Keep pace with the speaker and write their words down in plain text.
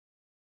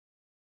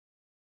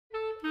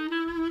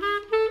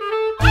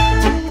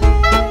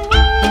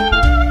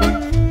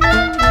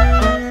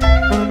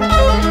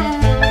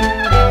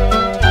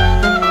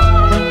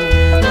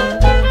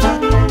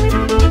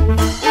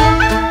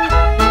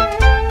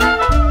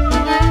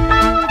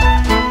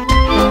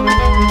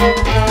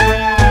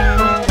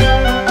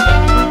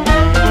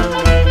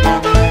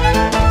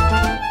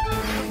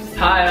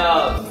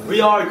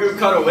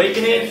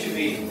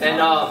awakening,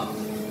 and our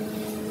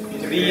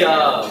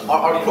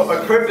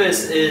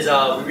purpose is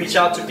we reach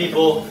out to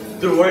people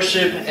through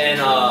worship and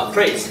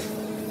praise.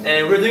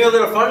 And we're doing a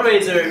little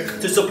fundraiser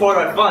to support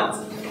our funds.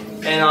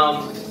 And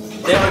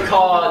they are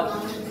called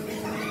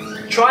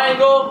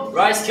Triangle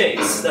Rice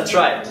Cakes. That's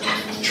right.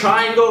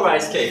 Triangle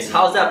Rice Cakes.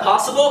 How is that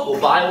possible?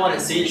 Well, buy one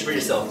and see it for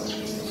yourself.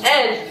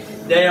 And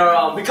they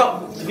are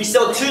we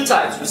sell two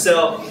types. We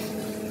sell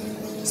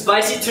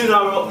spicy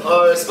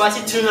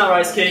tuna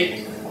rice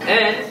cake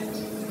and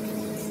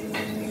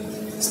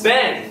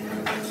spam.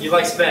 You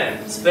like spam?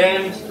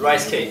 Spam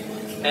rice cake.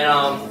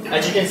 And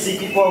as you can see,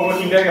 people are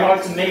working very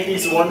hard to make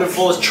these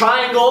wonderful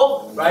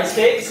triangle rice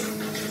cakes.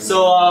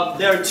 So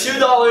they're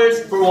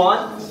 $2 for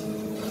one.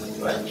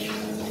 Right?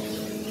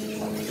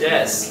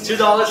 Yes,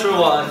 $2 for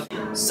one.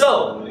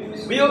 So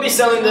we will be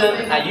selling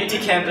them at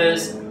UT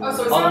campus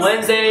on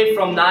Wednesday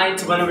from 9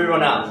 to whenever we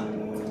run out.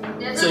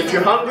 So if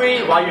you're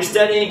hungry while you're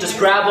studying, just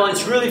grab one.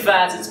 It's really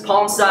fast. It's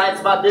palm size,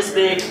 about this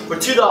big, for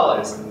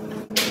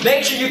 $2.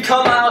 Make sure you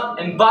come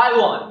out and buy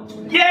one.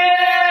 Yay!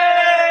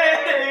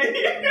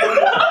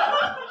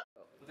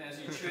 But then as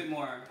you chew it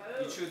more,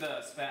 you chew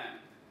the spam.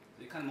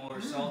 It's kind of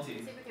more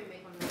salty.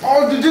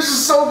 Oh, dude, this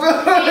is so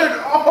good!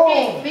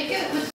 Oh!